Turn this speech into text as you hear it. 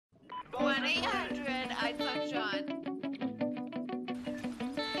an 800, I'd fuck Sean.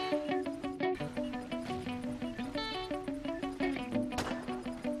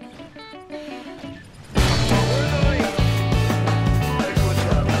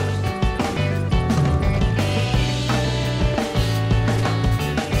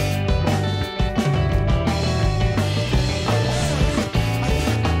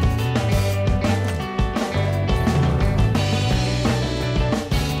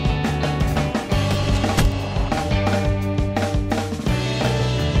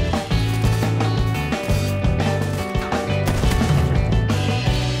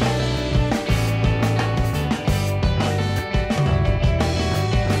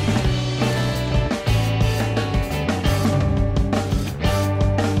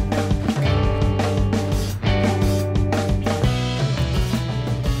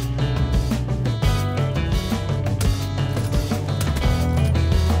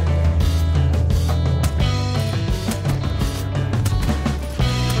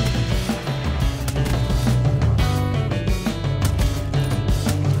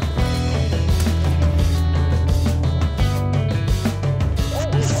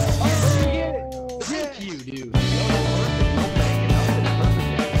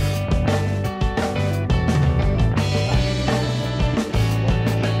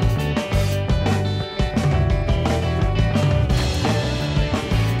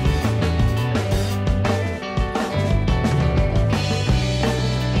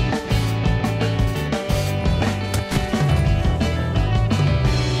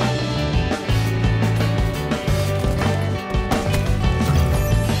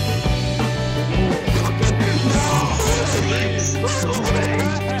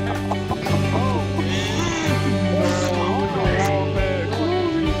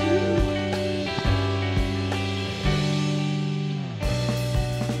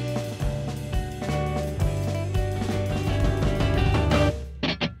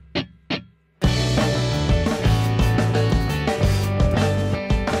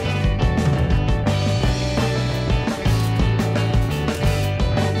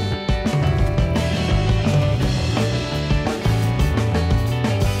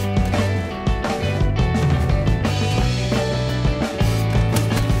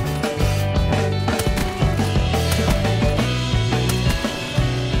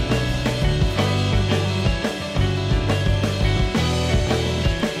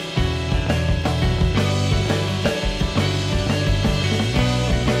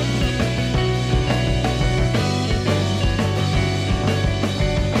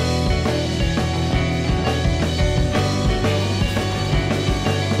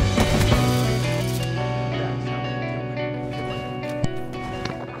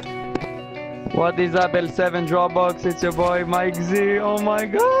 What is up, L7 Dropbox? It's your boy Mike Z. Oh my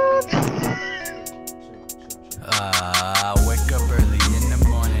god! I wake up early in the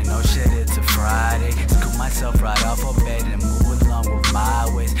morning. Oh shit, it's a Friday. Scoop myself right off of bed and move along with my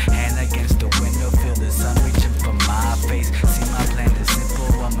ways. Hand against the window, feel the sun reaching for my face. See, my plan is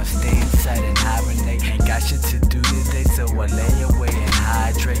simple. I'ma stay inside and hibernate. Ain't got shit to do today, so I lay away and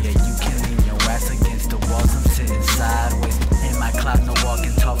hydrate. Yeah, you can lean your ass against the walls. I'm sitting sideways. In my cloud, no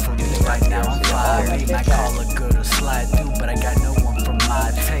walking tall for me. Right now I'm 5'8". I call a girl to slide through, but I got no one from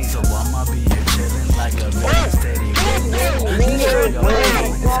my taste. So I'ma be here chilling like a very steady wind. Destroy your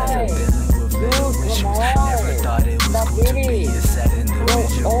feelings as I'm dealing with little issues. Never thought it was cool to be a sad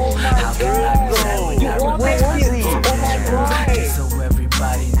individual. How can I be sad when I relax my visuals? Just so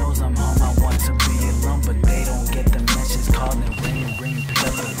everybody knows I'm home, I want to be alone, but they don't get the message. Calling, ring, pick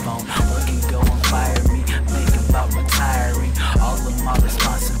up the phone. Working, go and fire me, make about retiring. All of my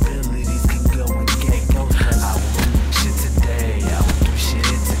responsibilities can go and get ghost. I won't do shit today, I won't do shit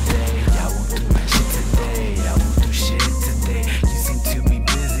today, I won't do shit today, I won't do shit today. You seem to be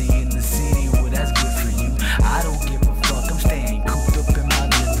busy in the city, well that's good for you. I don't give a fuck, I'm staying cooped up in my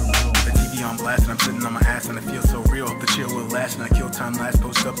living room. The TV on blast and I'm sitting on my ass and it feels so real. The chill will last and I kill time last.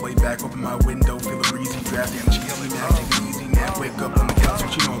 Post up, lay back, open my window, feel a breezy draft. I'm cheesy, now take it easy, now wake up on the couch.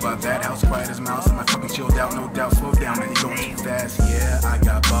 What you know about that? House quiet as mouse and I fucking chilled out, no doubt. Slow down and you going too fast. Yeah, I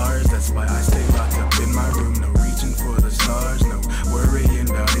got bars, that's why I stay locked up in my room. No reaching for the stars, no worrying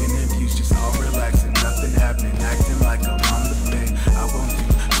about interviews, just all relaxing, nothing happening, acting like I'm on the bay. I won't do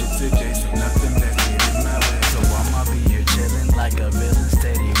shit today, so nothing that's getting my way. So I'ma be here chilling like a villain,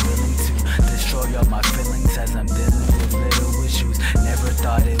 steady willing to destroy all my feelings as I'm dealing with little issues. Never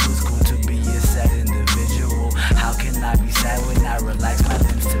thought it was cool to be a sad individual. How can I be sad when I relax my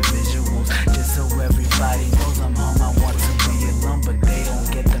limbs to visuals? Just so everybody knows I'm home, I want to be alone, but they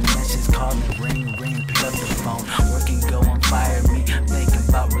don't get the message. Calling, ring, pick up the phone. Working, go and fire me, make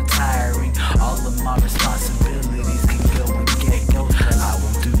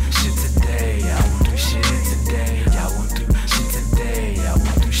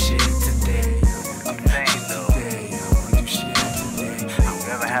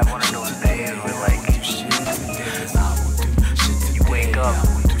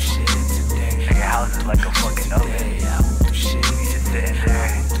like a fucking oven. We just sitting there,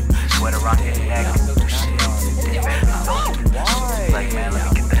 sweat around your neck. Like, man, let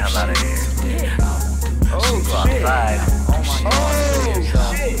me get the hell out of here. Go outside.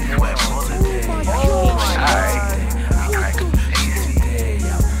 Sweat bullets. Alright, crack some AC.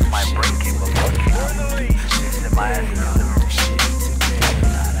 Might break it, but fuck it. Sit my ass in the living room.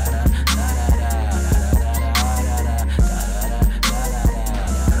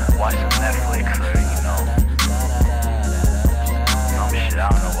 Watch some Netflix or, some shit. I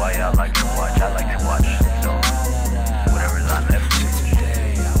don't know why y'all like to watch. I like to watch, whatever's on Netflix.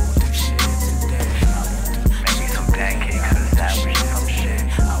 Maybe some pancakes or a sandwich or some shit.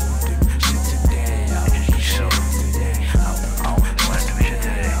 And just chill. I don't really want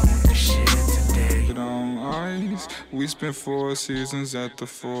to do shit today. On ice, we spent 4 seasons at the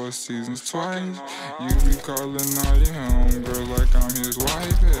Four Seasons twice. You be calling all your homegirls like I'm his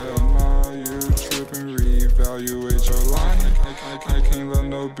wife. Hell nah, you tripping, reevaluate your life. I can't let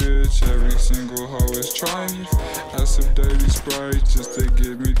no bitch, every single hoe is trife. I sip daily Sprite just to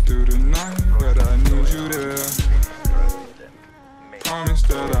get me through the night. But I need you there. Promise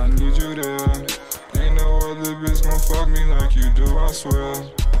that I need you there. Ain't no other bitch gon' fuck me like you do, I swear.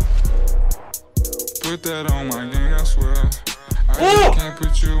 Put that on my gang, I swear. I just can't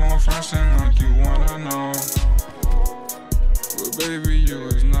put you on first and like you wanna know. But baby, you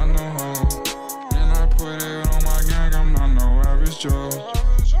is not no hoe. And I put it on my gang, I'm not no average Joe.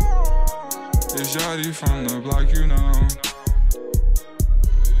 It's Yachty from the block, you know.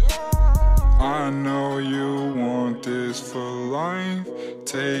 I know you want this for life.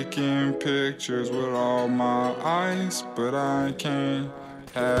 Taking pictures with all my eyes. But I can't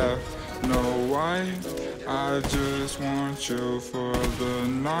have no wife, I just want you for the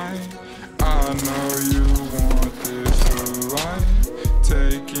night. I know you want this for life.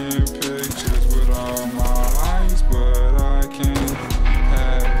 Taking pictures with all my eyes, but I can't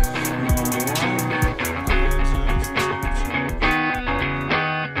have no wife. I just want you.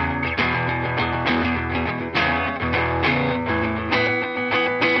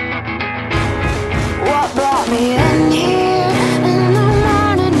 What brought me in here?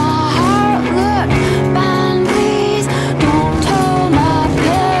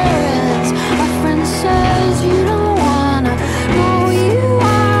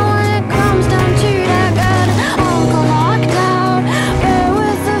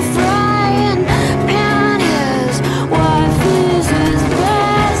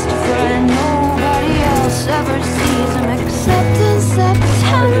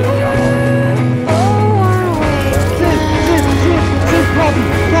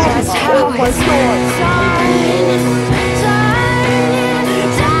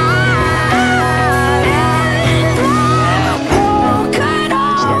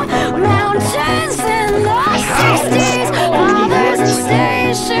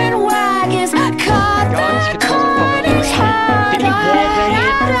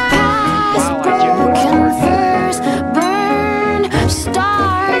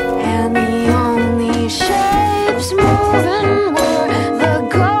 Moving